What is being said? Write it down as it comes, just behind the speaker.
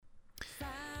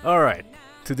Alright,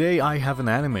 today I have an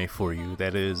anime for you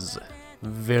that is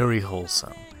very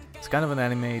wholesome. It's kind of an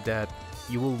anime that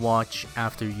you will watch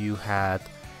after you had,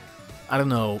 I don't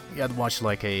know, you had watched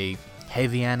like a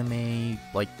heavy anime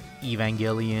like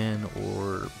Evangelion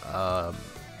or,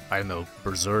 I don't know,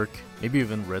 Berserk, maybe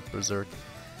even read Berserk.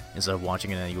 Instead of watching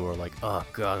it and you were like, oh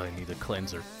god, I need a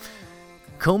cleanser.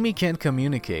 Komi Can't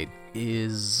Communicate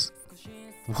is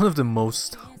one of the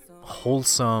most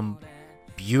wholesome,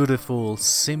 beautiful,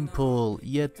 simple,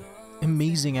 yet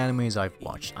amazing animes I've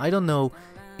watched. I don't know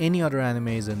any other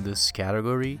animes in this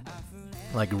category,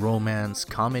 like romance,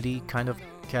 comedy kind of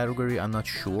category. I'm not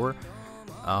sure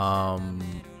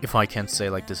if I can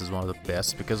say like this is one of the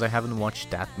best because I haven't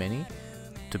watched that many,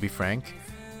 to be frank.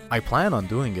 I plan on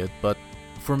doing it, but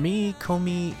for me,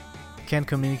 Komi Can't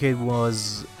Communicate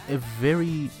was a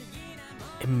very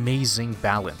amazing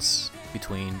balance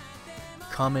between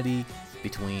comedy,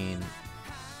 between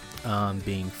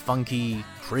being funky,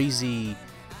 crazy,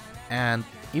 and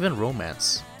even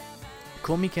romance.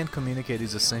 Komi Can't Communicate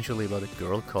is essentially about a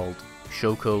girl called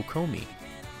Shoko Komi,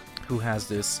 who has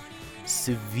this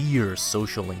severe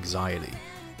social anxiety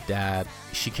that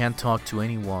she can't talk to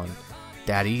anyone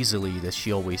that easily, that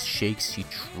she always shakes. She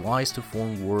tries to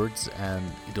form words and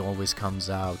it always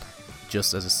comes out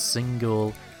just as a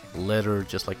single letter,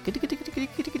 just like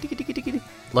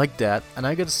that. And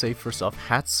I gotta say, first off,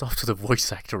 hats off to the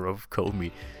voice actor of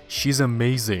Komi. She's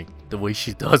amazing the way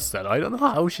she does that. I don't know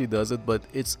how she does it, but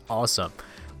it's awesome.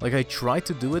 Like, I try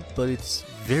to do it, but it's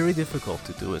very difficult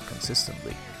to do it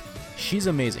consistently. She's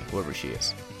amazing, whoever she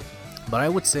is. But I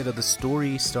would say that the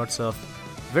story starts off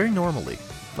very normally.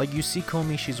 Like, you see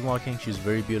Komi, she's walking, she's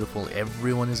very beautiful,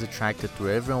 everyone is attracted to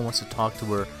her, everyone wants to talk to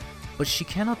her, but she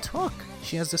cannot talk.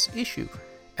 She has this issue.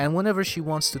 And whenever she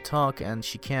wants to talk and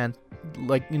she can't,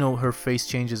 like, you know, her face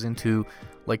changes into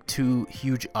like two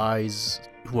huge eyes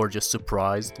who are just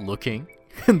surprised looking,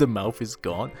 and the mouth is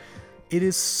gone. It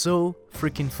is so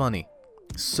freaking funny.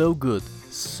 So good.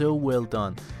 So well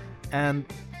done. And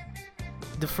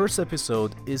the first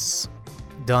episode is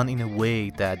done in a way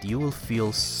that you will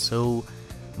feel so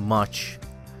much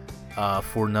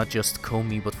for not just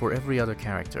Komi, but for every other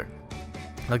character.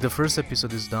 Like, the first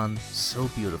episode is done so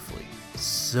beautifully,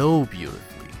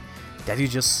 that you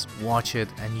just watch it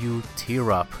and you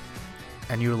tear up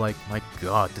and you're like, my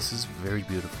god, this is very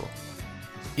beautiful.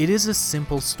 It is a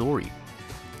simple story.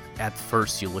 At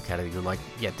first you look at it, you're like,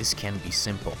 yeah, this can be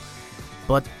simple.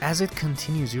 But as it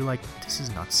continues, you're like, this is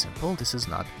not simple, this is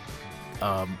not,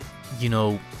 a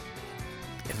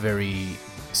very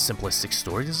simplistic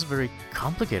story. This is very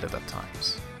complicated at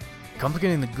times.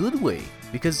 Complicated in a good way,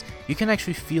 because you can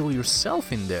actually feel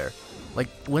yourself in there. Like,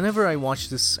 whenever I watch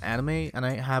this anime, and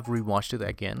I have rewatched it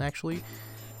again actually,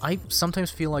 I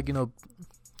sometimes feel like,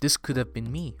 this could have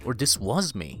been me, or this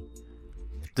was me.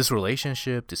 This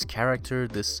relationship, this character,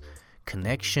 this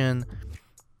connection,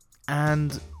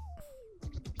 and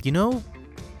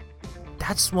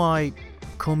that's why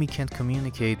Komi Can't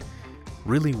Communicate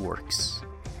really works.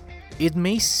 It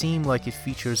may seem like it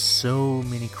features so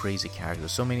many crazy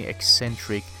characters, so many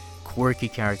eccentric, quirky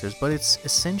characters, but it's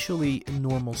essentially a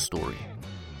normal story.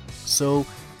 So,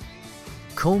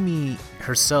 Komi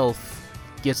herself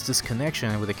gets this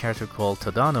connection with a character called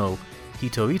Tadano,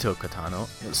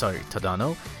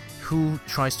 Tadano, who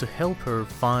tries to help her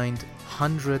find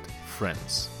 100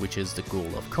 friends, which is the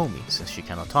goal of Komi, since she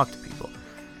cannot talk to people.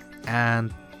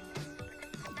 And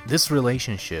this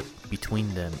relationship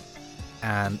between them,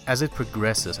 and as it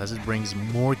progresses, as it brings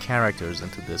more characters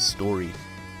into this story,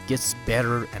 gets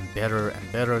better and better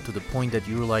and better, to the point that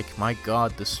you're like, my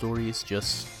god, the story is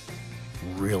just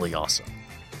really awesome.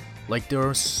 Like, there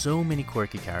are so many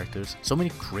quirky characters, so many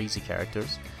crazy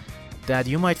characters, that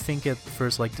you might think at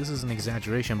first like, this is an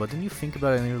exaggeration, but then you think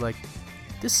about it and you're like,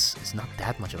 this is not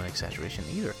that much of an exaggeration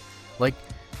either. Like,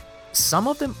 some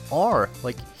of them are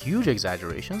like huge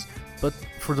exaggerations, but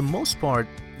for the most part,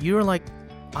 you're like,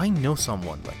 I know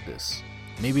someone like this.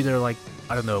 Maybe they're like,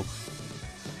 I don't know,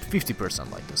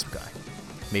 50% like this guy.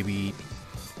 Maybe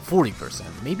 40%,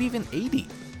 maybe even 80%.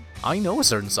 I know a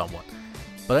certain someone.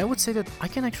 But I would say that I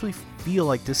can actually feel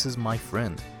like this is my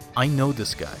friend. I know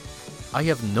this guy. I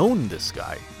have known this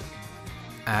guy.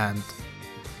 And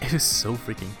it is so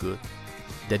freaking good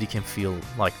that you can feel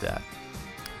like that.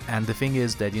 And the thing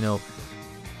is that,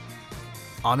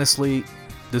 honestly,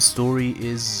 the story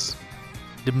is,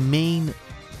 the main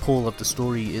pull of the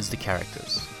story is the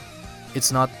characters.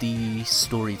 It's not the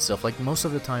story itself. Like, most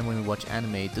of the time when we watch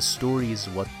anime, the story is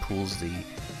what pulls the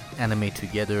anime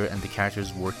together and the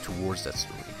characters work towards that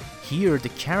story. Here, the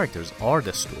characters are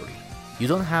the story. You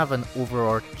don't have an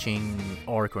overarching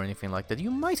arc or anything like that.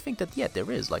 You might think that, yeah,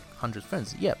 there is, like 100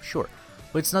 friends, yeah, sure.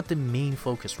 But it's not the main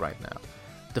focus right now.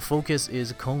 The focus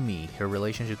is Komi, her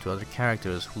relationship to other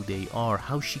characters, who they are,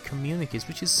 how she communicates,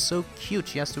 which is so cute.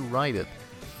 She has to write it.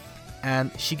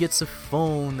 And she gets a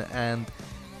phone, and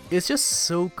it's just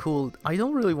so cool. I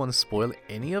don't really want to spoil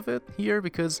any of it here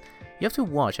because you have to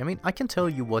watch. I mean, I can tell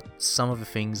you what some of the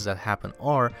things that happen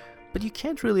are, but you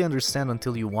can't really understand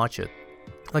until you watch it.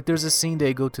 Like, there's a scene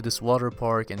they go to this water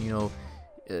park and,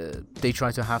 they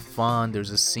try to have fun.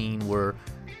 There's a scene where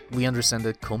we understand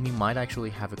that Komi might actually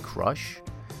have a crush.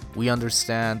 We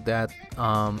understand that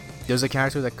there's a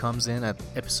character that comes in at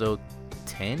episode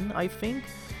 10, I think,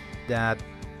 that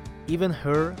even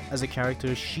her as a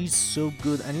character, she's so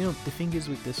good. And the thing is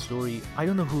with this story, I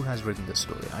don't know who has written this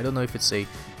story. I don't know if it's a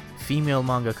female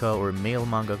mangaka or a male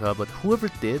mangaka, but whoever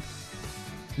did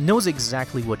knows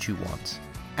exactly what you want.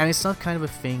 And it's not kind of a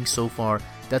thing so far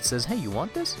that says, hey, you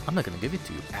want this? I'm not going to give it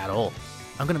to you at all.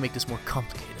 I'm going to make this more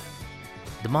complicated.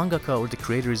 The mangaka or the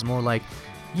creator is more like,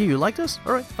 yeah, you like this?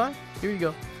 Alright, fine, here you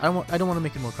go. I don't want to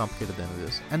make it more complicated than it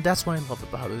is. And that's what I love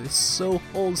about it. It's so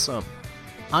wholesome.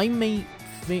 I may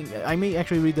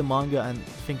actually read the manga and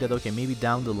think that, okay, maybe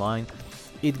down the line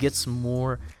it gets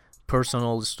more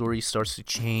personal, the story starts to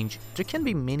change. There can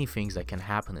be many things that can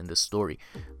happen in this story.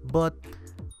 But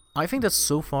I think that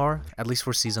so far, at least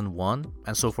for season 1,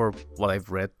 and so far what I've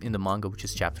read in the manga, which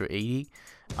is chapter 80,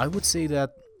 I would say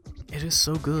that it is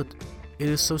so good. It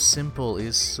is so simple, it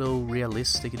is so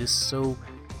realistic, it is so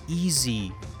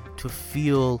easy to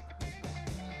feel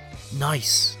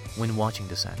nice when watching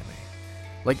this anime.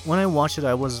 Like, when I watched it,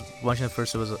 I was watching the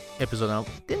first episode and I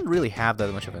didn't really have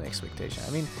that much of an expectation. I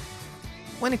mean,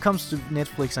 when it comes to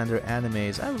Netflix and their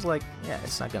animes, I was like, yeah,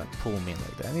 it's not gonna pull me in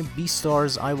like that. I mean,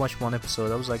 Beastars, I watched one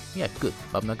episode, I was like, yeah, good,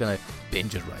 but I'm not gonna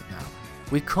binge it right now.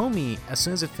 With Komi, as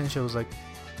soon as it finished, I was like,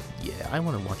 yeah, I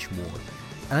want to watch more.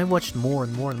 And I watched more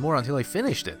and more and more until I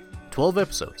finished it. 12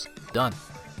 episodes, done.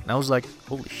 And I was like,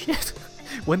 holy shit,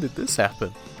 when did this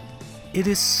happen? It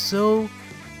is so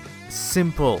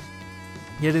simple,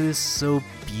 yet it is so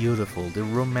beautiful. The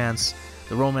romance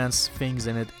things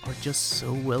in it are just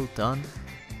so well done,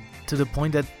 to the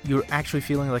point that you're actually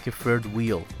feeling like a third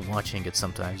wheel watching it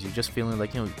sometimes. You're just feeling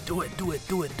like, do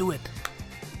it.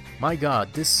 My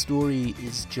god, this story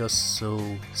is just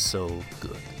so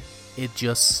good.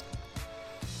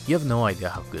 You have no idea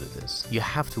how good it is. You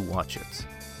have to watch it.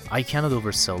 I cannot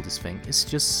oversell this thing. It's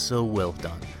just so well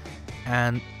done.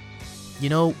 And,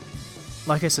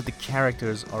 like I said, the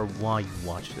characters are why you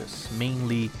watch this.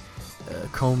 Mainly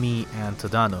Komi and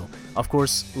Tadano. Of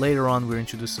course, later on we're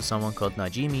introduced to someone called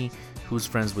Najimi, who's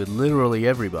friends with literally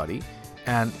everybody.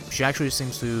 And she actually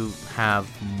seems to have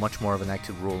much more of an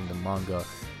active role in the manga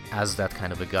as that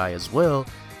kind of a guy as well.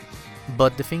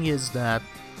 But the thing is that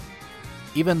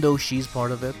even though she's part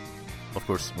of it, of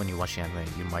course, when you watch the anime,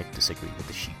 you might disagree with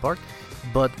the she part,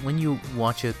 but when you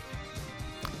watch it,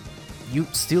 you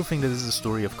still think that this is the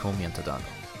story of Komi and Tadano.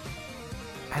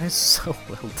 And it's so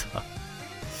well done.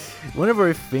 Whenever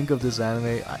I think of this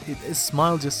anime, a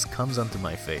smile just comes onto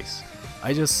my face.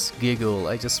 I just giggle,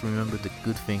 I just remember the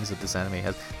good things that this anime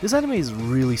has. This anime is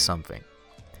really something,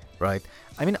 right?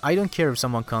 I mean, I don't care if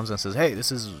someone comes and says, hey,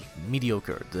 this is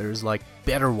mediocre, there's like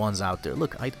better ones out there.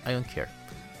 Look, I don't care.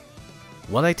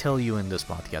 What I tell you in this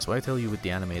podcast, what I tell you with the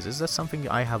animes, is that something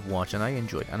I have watched and I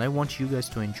enjoyed, and I want you guys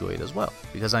to enjoy it as well,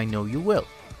 because I know you will.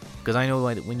 Because I know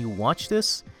that when you watch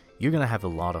this, you're gonna have a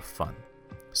lot of fun.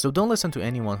 So don't listen to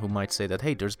anyone who might say that,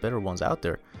 hey, there's better ones out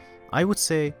there. I would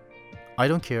say, I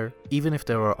don't care, even if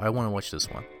there are, I want to watch this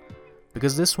one.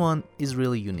 Because this one is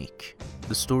really unique.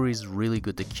 The story is really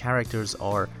good, the characters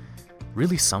are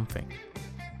really something.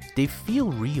 They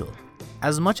feel real.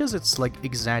 As much as it's like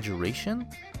exaggeration,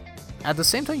 at the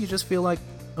same time you just feel like,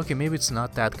 okay, maybe it's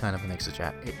not that kind of an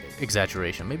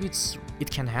exaggeration. Maybe it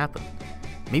can happen.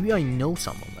 Maybe I know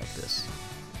someone like this.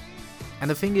 And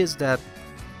the thing is that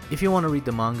if you want to read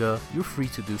the manga, you're free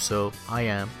to do so. I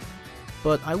am.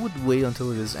 But I would wait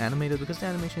until it is animated because the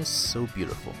animation is so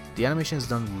beautiful. The animation is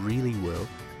done really well.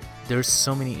 There's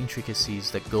so many intricacies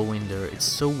that go in there. It's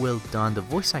so well done. The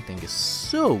voice acting is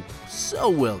so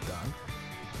well done.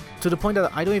 To the point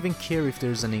that I don't even care if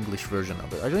there's an English version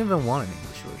of it. I don't even want an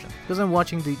English version. Because I'm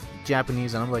watching the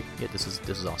Japanese and I'm like, yeah, this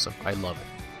is awesome. I love it.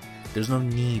 There's no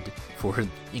need for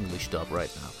an English dub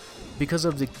right now. Because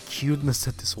of the cuteness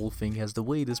that this whole thing has, the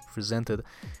way it is presented,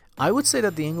 I would say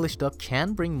that the English dub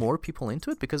can bring more people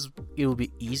into it because it will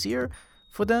be easier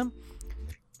for them.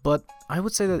 But I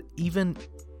would say that even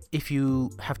if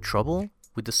you have trouble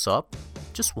with the sub,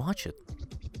 just watch it.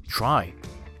 Try.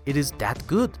 It is that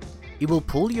good. It will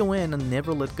pull you in and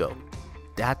never let go.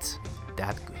 That's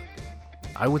that good.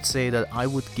 I would say that I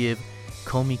would give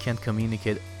Komi Can't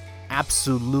Communicate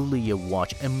absolutely a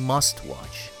watch, a must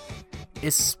watch.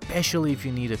 Especially if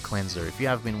you need a cleanser, if you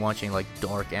have been watching like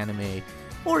dark anime,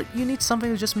 or you need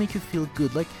something to just make you feel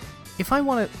good. Like, if I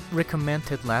want to recommend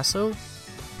Ted Lasso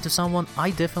to someone, I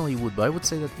definitely would, but I would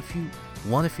say that if you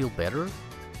want to feel better,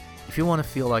 if you want to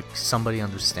feel like somebody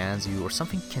understands you or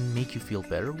something can make you feel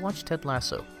better, watch Ted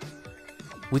Lasso.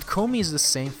 With Komi is the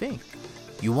same thing.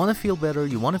 You want to feel better,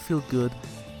 you want to feel good,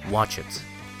 watch it.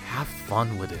 Have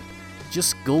fun with it.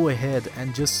 Just go ahead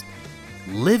and just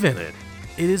live in it.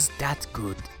 It is that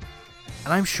good.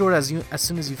 And I'm sure as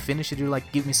soon as you finish it, you're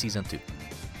like, give me season 2.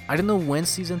 I don't know when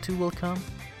season 2 will come,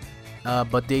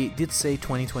 but they did say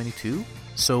 2022,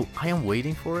 so I am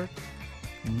waiting for it.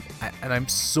 And I'm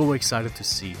so excited to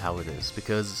see how it is,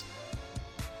 because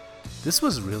this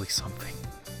was really something.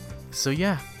 So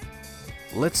yeah,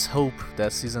 let's hope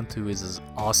that season 2 is as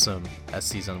awesome as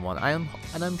season 1.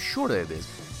 I'm sure that it is,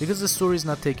 because the story is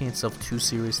not taking itself too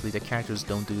seriously. The characters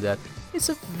don't do that. It's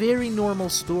a very normal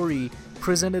story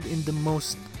presented in the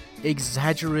most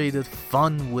exaggerated,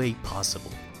 fun way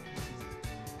possible.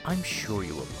 I'm sure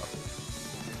you will love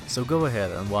it. So go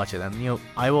ahead and watch it. And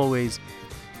I've always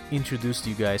introduced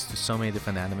you guys to so many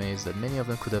different animes that many of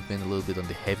them could have been a little bit on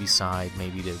the heavy side.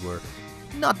 Maybe they were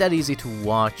not that easy to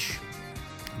watch.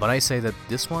 But I say that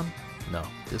this one, no,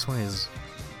 this one is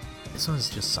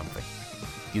just something.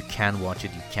 You can watch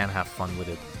it, you can have fun with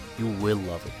it, you will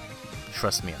love it.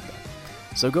 Trust me on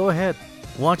that. So go ahead,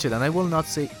 watch it, and I will not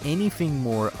say anything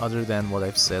more other than what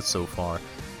I've said so far,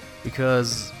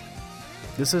 because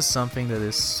this is something that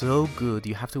is so good.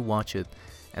 You have to watch it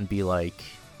and be like,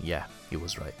 yeah, he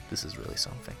was right, this is really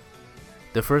something.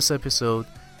 The first episode,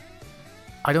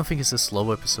 I don't think it's a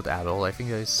slow episode at all. I think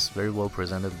it's very well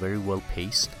presented, very well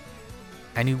paced,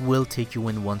 and it will take you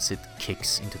in once it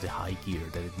kicks into the high gear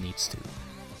that it needs to.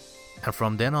 And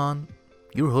from then on,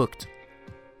 you're hooked.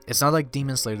 It's not like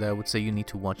Demon Slayer that I would say you need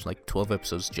to watch like 12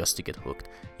 episodes just to get hooked.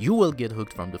 You will get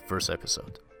hooked from the first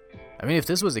episode. I mean, if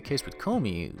this was the case with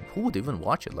Komi, who would even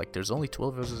watch it? Like, there's only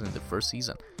 12 episodes in the first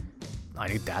season. I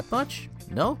need that much?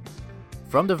 No.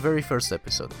 From the very first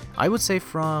episode. I would say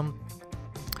from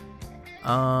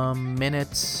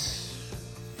minute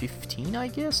 15, I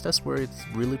guess. That's where it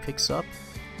really picks up.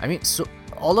 I mean, so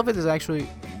all of it is actually,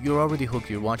 you're already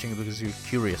hooked. You're watching it because you're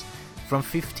curious. From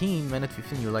minute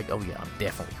 15, you're like, oh yeah, I'm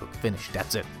definitely hooked. Finished.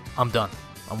 That's it. I'm done.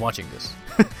 I'm watching this.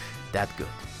 That good.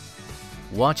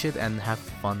 Watch it and have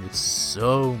fun with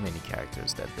so many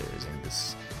characters that there is in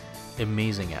this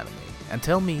amazing anime. And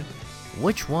tell me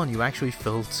which one you actually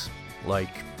felt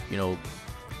like,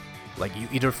 like you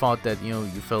either thought that, you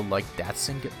felt like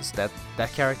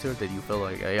that character, that you felt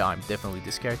like, yeah, I'm definitely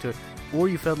this character, or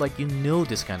you felt like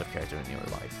this kind of character in your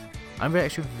life. I'm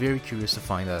actually very curious to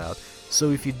find that out.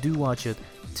 So if you do watch it,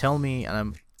 tell me,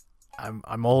 and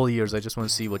I'm all ears. I just want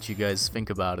to see what you guys think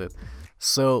about it.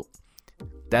 So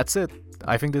that's it.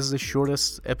 I think this is the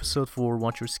shortest episode for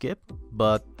Watch or Skip,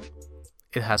 but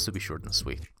it has to be short and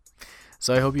sweet.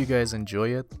 So I hope you guys enjoy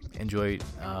it. Enjoy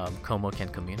Komi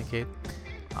Can't Communicate.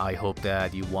 I hope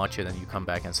that you watch it and you come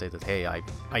back and say that, hey,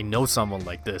 I know someone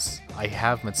like this. I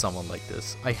have met someone like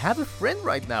this. I have a friend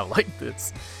right now like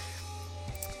this.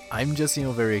 I'm just,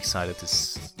 very excited to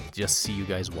just see you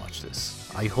guys watch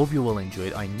this. I hope you will enjoy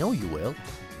it. I know you will.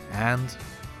 And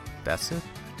that's it.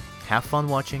 Have fun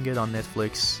watching it on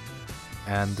Netflix.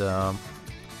 And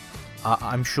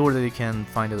I'm sure that you can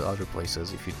find it other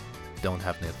places if you don't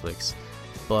have Netflix.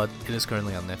 But it is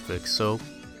currently on Netflix. So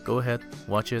go ahead,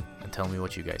 watch it, and tell me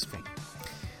what you guys think.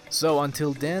 So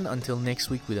until then, until next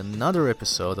week with another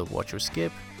episode of Watch or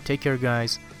Skip, take care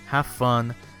guys, have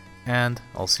fun, and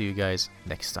I'll see you guys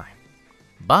next time.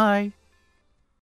 Bye!